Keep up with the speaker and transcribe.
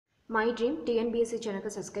My Dream Tnpsc சேனலுக்கு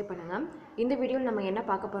subscribe பண்ணுங்க. இந்த வீடியோவில் நம்ம என்ன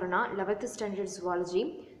பார்க்க போறோம்னா 11th standard Zoology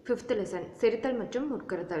 5th lesson செரித்தல் மற்றும்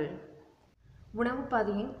உட்கருத்தல். உணவு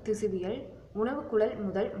பாதையின் திசுவியல் உணவு குழல்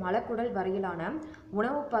முதல் மலக்குடல் வரையிலான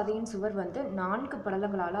உணவு பாதையின் சுவர் 4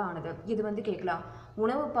 படலங்களால ஆனது. இது கேட்கலாம்.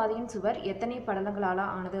 உணவு பாதையின் சுவர் எத்தனை படலங்களால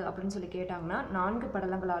ஆனது அப்படின்னு சொல்லி கேட்டாங்கன்னா 4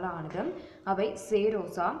 படலங்களால ஆனது. அவை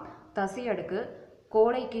சேரோசா, தசை அடுக்கு,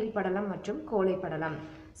 கோளை கீழ் படலம் மற்றும் கோளை படலம்.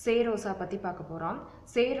 சேரோசா பற்றி பார்க்க போகிறோம்.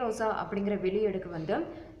 சேரோசா அப்படிங்கிற வெளியடுக்கு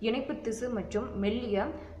இணைப்பு திசு மற்றும் மெல்லிய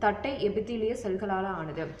தட்டை எபித்தீலிய செல்களால்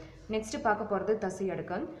ஆனது. நெக்ஸ்ட் பார்க்க போகிறது தசை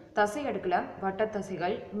அடுக்கு. தசை அடுக்கில்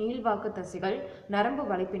வட்டத்தசைகள், நீள்வாக்கு தசைகள், நரம்பு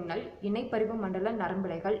வலைப்பின்னல், இணைப்பறிவு மண்டல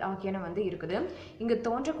நரம்பிழைகள் ஆகியன இருக்குது. இங்கு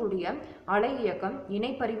தோன்றக்கூடிய அலை இயக்கம்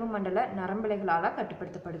இணைப்பறிவு மண்டல நரம்பிழைகளால்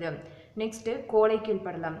கட்டுப்படுத்தப்படுது. நெக்ஸ்ட்டு கோளை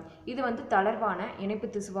கீழ்ப்படலம். இது தளர்வான இணைப்பு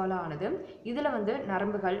திசுவால் ஆனது. இதில்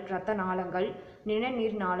நரம்புகள், இரத்த நாளங்கள்,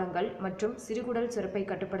 நிணநீர் நாளங்கள் மற்றும் சிறுகுடல் சுரப்பை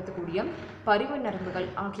கட்டுப்படுத்தக்கூடிய பரிவு நரம்புகள்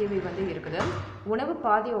ஆகியவை இருக்குது. உணவு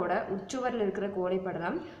பாதையோட உச்சுவரில் இருக்கிற கோளை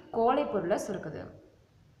படலம் கோளை பொருளை சுரக்குது.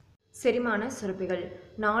 செரிமான சுரப்பிகள்.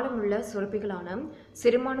 நாளமுள்ள சுரப்பிகளான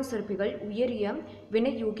செரிமான சுரப்பிகள் உயரிய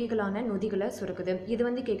வினையூக்கிகளான நொதிகளை சுரக்குது.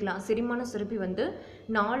 இது கேட்கலாம். செரிமான சுரப்பி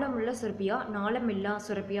நாளமுள்ள சுரப்பியா நாளமில்லா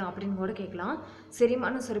சுரப்பியா அப்படின்னு கூட கேட்கலாம்.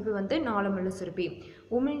 செரிமான சுரப்பி நாளமுள்ள சுரப்பி.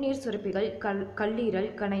 உமிழ்நீர் சுரப்பிகள், கல்லீரல்,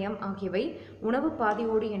 கணையம் ஆகியவை உணவு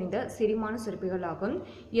பாதையோடு இணைந்த செரிமான சுரப்பிகள் ஆகும்.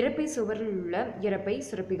 இரைப்பை சுவரில் உள்ள இரைப்பை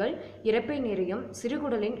சுரப்பிகள் இரைப்பை நீரையும்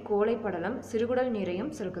சிறுகுடலின் கோளை படலம் சிறுகுடல்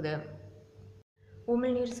நீரையும் சுரக்குது.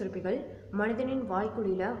 உமிழ்நீர் சுரப்பிகள். மனிதனின்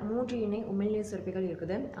வாய்க்குழியில் 3 இணை உமிழ்நீர் சுரப்பிகள்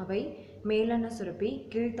இருக்குது. அவை மேலெண்ண சுரப்பி,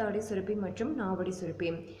 கீழ்த்தாடை சுரப்பி மற்றும் நாவடி சுரப்பி.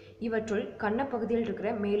 இவற்றுள் கன்னப்பகுதியில்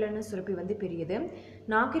இருக்கிற மேலெண்ண சுரப்பி பெரியது.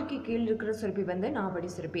 நாக்கிற்கு கீழ் இருக்கிற சுரப்பி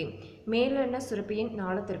நாவடி சுரப்பி. மேலெண்ண சுரப்பியின்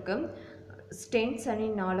நாளத்திற்கு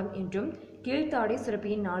ஸ்டென்சனின் நாளம் என்றும், கீழ்த்தாடை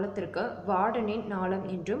சுரப்பியின் நாளத்திற்கு வார்டனின் நாளம்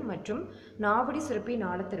என்றும் மற்றும் நாவடி சுரப்பி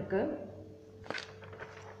நாளத்திற்கு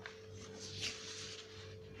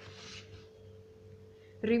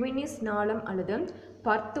ரிமினிஸ் நாளம் அல்லது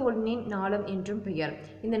பர்த்தோல்னின் நாளம் என்றும் பெயர்.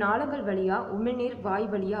 இந்த நாளங்கள் வழியா உமிழ்நீர் வாய்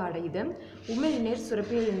வழியா அடையுது. உமிழ்நீர்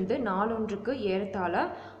சுரப்பியிலிருந்து நாளொன்றுக்கு ஏறத்தாழ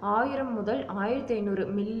 1000 முதல் 1500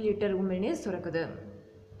 மில்லிலிட்டர் உமிழ்நீர் சுரக்குது.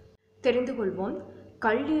 தெரிந்து கொள்வோம்.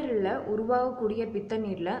 கல்லீரலில் உருவாகக்கூடிய பித்த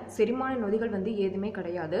நீரில் செரிமான நொதிகள் ஏதுமே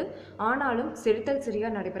கிடையாது. ஆனாலும் செரித்தல்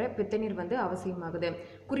சரியாக நடைபெற பித்த நீர் அவசியமாகுது.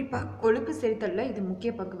 குறிப்பாக கொழுப்பு செரித்தலில் இது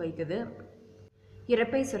முக்கிய பங்கு வகிக்குது.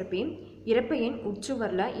 இரைப்பை சுரப்பி. இரைப்பையின்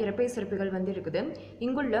உச்சுவரில் இரைப்பை சுரப்பிகள் இருக்குது.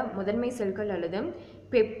 இங்குள்ள முதன்மை செல்கள் அல்லது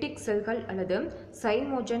பெப்டிக் செல்கள் அல்லது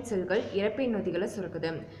சைமோஜன் செல்கள் இரைப்பை நொதிகளை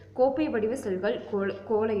சுரக்குது. கோப்பை வடிவ செல்கள்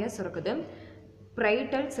கோளையை சுரக்குது.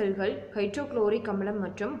 பிரைட்டல் செல்கள் ஹைட்ரோகுளோரிக் அமிலம்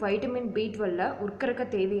மற்றும் வைட்டமின் B12 உட்கறக்க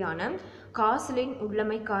தேவையான காசிலின்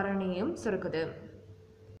உள்ளமை காரணியையும் சுரக்குது.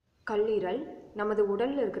 கல்லீரல். நமது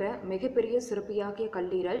உடலில் இருக்கிற மிகப்பெரிய சுரப்பியாகிய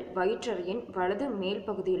கல்லீரல் வயிற்றறையின் வலது மேல்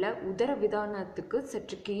பகுதியில் உதர விதானத்துக்கு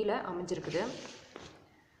சற்று கீழே அமைஞ்சிருக்குது.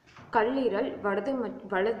 கல்லீரல்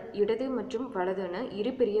இடது மற்றும் வலதுன்னு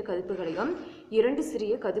 2 பெரிய கதுப்புகளையும் 2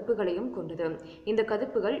 சிறிய கதுப்புகளையும் கொண்டது. இந்த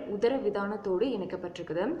கதுப்புகள் உதர விதானத்தோடு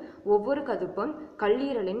இணைக்கப்பட்டிருக்குது. ஒவ்வொரு கதுப்பும்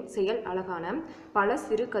கல்லீரலின் செயல் அலகான பல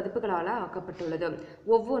சிறு கதுப்புகளால் ஆக்கப்பட்டுள்ளது.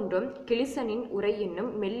 ஒவ்வொன்றும் கிளிசனின் உரை என்னும்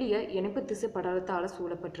மெல்லிய இணைப்பு திசு படலத்தால்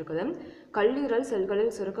சூழப்பட்டிருக்குது. கல்லீரல்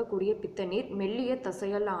செல்களில் சுரக்கக்கூடிய பித்த நீர் மெல்லிய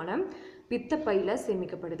தசையாலான பித்த பையில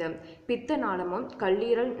சேமிக்கப்படுது. பித்த நாளமும்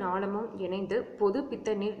கல்லீரல் நாளமும் இணைந்து பொது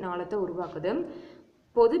பித்த நீர் நாளத்தை உருவாக்குது.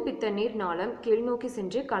 பொது பித்த நீர் நாளம் கீழ்நோக்கி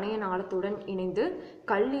சென்று கணைய நாளத்துடன் இணைந்து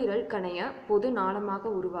கல்லீரல் கணைய பொது நாளமாக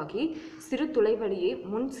உருவாகி சிறு துளை வழியே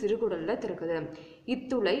முன் சிறுகுடல்ல திறக்குது.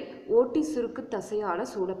 இத்துளை ஓட்டி சுருக்கு தசையால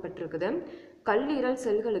சூழப்பட்டிருக்குது. கல்லீரல்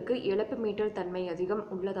செல்களுக்கு இழப்பு மீட்டல் தன்மை அதிகம்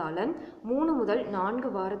உள்ளதால 3 முதல் 4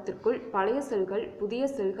 வாரத்திற்குள் பழைய செல்கள் புதிய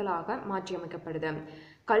செல்களாக மாற்றியமைக்கப்படுது.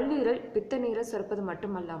 கல்லீரல் பித்த நீரை சுரப்பது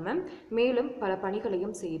மட்டுமல்லாமல் மேலும் பல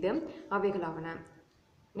பணிகளையும் செய்து அவைகளாவன.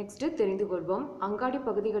 நெக்ஸ்ட் தெரிந்து கொள்வோம். அங்காடி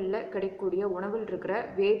பகுதிகளில் கிடைக்கக்கூடிய உணவில் இருக்கிற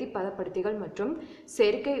வேதி பதப்படுத்திகள் மற்றும்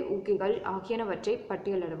செயற்கை ஊக்கிகள் ஆகியனவற்றை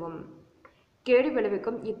பட்டியலிடுவோம். கேடு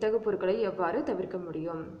விளைவிக்கும் இத்தகு பொருட்களை எவ்வாறு தவிர்க்க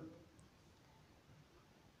முடியும்?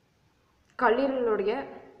 கல்லீரலுடைய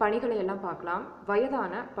பணிகளை எல்லாம் பார்க்கலாம்.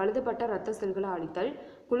 வயதான பழுதுபட்ட இரத்த செல்களை அழித்தல்,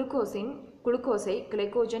 குளுக்கோஸை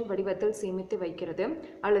கிளைகோஜன் வடிவத்தில் சேமித்து வைக்கிறது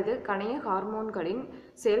அல்லது கணைய ஹார்மோன்களின்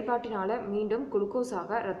செயல்பாட்டினால மீண்டும்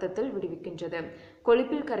குளுக்கோஸாக இரத்தத்தில் விடுவிக்கின்றது.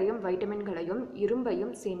 கொழுப்பில் கரையும் வைட்டமின்களையும்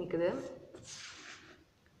இரும்பையும் சேமிக்குது.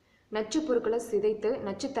 நச்சு பொருட்களை சிதைத்து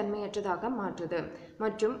நச்சுத்தன்மையற்றதாக மாற்றுது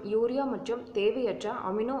மற்றும் யூரியா மற்றும் தேவையற்ற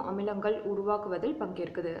அமினோ அமிலங்கள் உருவாக்குவதில்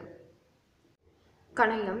பங்கேற்குது.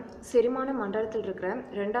 கணையம். செரிமான மண்டலத்தில் இருக்கிற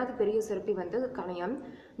 2வது பெரிய சுரப்பி கணையம்.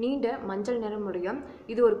 நீண்ட மஞ்சள் நிறமுடைய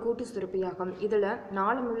இது ஒரு கூட்டு சுரப்பியாகும். இதில்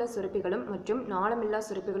நாளமுள்ள சுரப்பிகளும் மற்றும் நாளமில்லா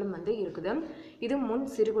சுரப்பிகளும் இருக்குது. இது முன்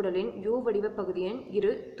சிறுகுடலின் யூ வடிவ பகுதியின்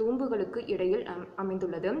இரு தூம்புகளுக்கு இடையில்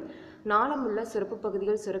அமைந்துள்ளது. நாளமுள்ள சுரப்பு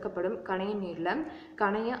பகுதியில் சுரக்கப்படும் கணைய நீரில்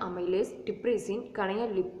கணைய அமைலேஸ், டிப்ரேசின், கணைய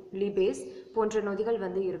லிபேஸ் போன்ற நொதிகள்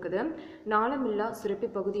இருக்குது. நாளமில்லா சுரப்பி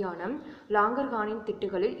பகுதியான லாங்கர்ஹானின்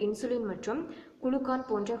திட்டுகளில் இன்சுலின் மற்றும் குளுக்கான்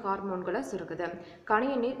போன்ற ஹார்மோன்களை சுரக்குது.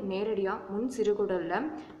 கணைய நீர் நேரடியாக முன் சிறுகுடலில்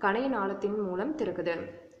கணைய நாளத்தின் மூலம் திறக்குது.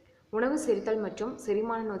 உணவு செரித்தல் மற்றும்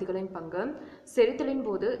செரிமான நொதிகளின் பங்கு. செரித்தலின்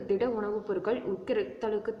போது திட உணவுப் பொருட்கள்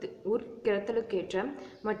உட்கிரத்தலுக்கேற்ற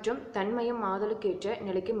மற்றும் தன்மயம் ஆதலுக்கேற்ற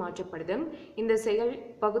நிலைக்கு மாற்றப்படுது. இந்த செயல்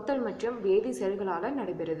பகுத்தல் மற்றும் வேதி செயல்களால்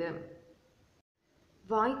நடைபெறுது.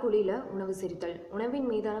 வாய்க்குழியில் உணவு செரித்தல். உணவின்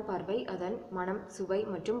மீதான பார்வை, அதன் மனம், சுவை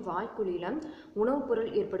மற்றும் வாய்க்குழியில் உணவுப் பொருள்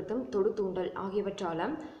ஏற்படுத்தும் தொடு தூண்டல்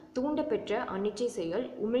ஆகியவற்றால் தூண்டப்பெற்ற அன்னிச்சை செயல்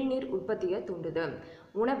உமிழ்நீர் உற்பத்தியை தூண்டுது.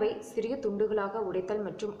 உணவை சிறிய துண்டுகளாக உடைத்தல்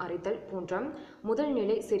மற்றும் அரைத்தல் போன்ற முதல்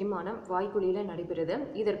நிலை செரிமானம் வாய்க்குழியில் நடைபெறுது.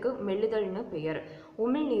 இதற்கு மெல்லுதல்னு பெயர்.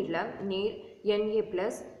 உமிழ்நீரில் நீர், Na+,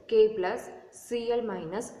 K+,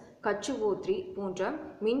 Cl-, H2O3 போன்ற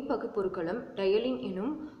மின்பகு பொருட்களும் டயலின்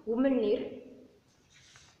எனும் உமிழ்நீர்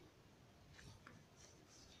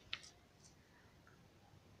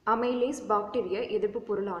அமைலேஸ் பாக்டீரிய எதிர்ப்பு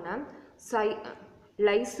பொருளான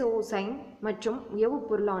லைசோசைம் மற்றும் உயவு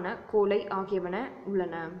பொருளான கோலை ஆகியவன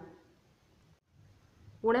உள்ளன.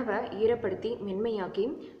 உணவை ஈரப்படுத்தி மென்மையாக்கி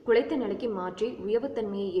குழைத்த நிலைக்கு மாற்றி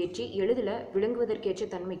உயவுத்தன்மையை ஏற்றி எளிதில் விழுங்குவதற்கேற்ற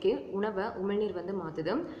தன்மைக்கு உணவை உமிழ்நீர்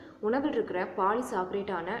மாற்றுது. உணவில் இருக்கிற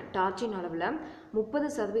பாலிசாக்கரேட்டான டார்ச்சின் அளவில்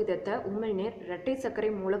 30% உமிழ்நீர் இரட்டை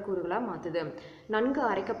சர்க்கரை மூலக்கூறுகளாக மாற்றுது. நன்கு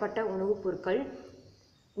அரைக்கப்பட்ட உணவுப் பொருட்கள்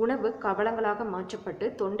உணவு கவளங்களாக மாற்றப்பட்டு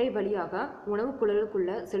தொண்டை வழியாக உணவு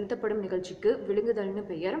குழலுக்குள்ள செலுத்தப்படும் நிகழ்ச்சிக்கு விழுங்குதல்னு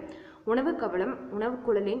பெயர். உணவு கவளம் உணவு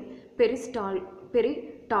குழலின்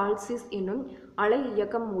பெரிடால்சிஸ் என்னும் அலை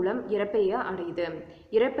இயக்கம் மூலம் இரைப்பையை அடையுது.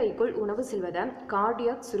 இரைப்பைக்குள் உணவு செல்வதை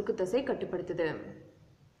கார்டியாக் சுருக்குத்தசை கட்டுப்படுத்துது.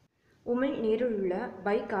 உமிழ் நீரில் உள்ள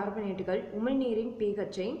பைகார்பனேட்டுகள் உமிழ்நீரின்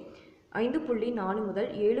pH-ஐ 5.4 முதல்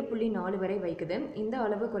 7.4 வரை வைக்குது. இந்த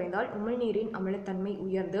அளவு குறைந்தால் உமிழ்நீரின் அமிலத்தன்மை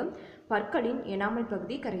உயர்ந்து பற்களின் எனாமல்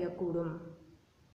பகுதி கரையக்கூடும்.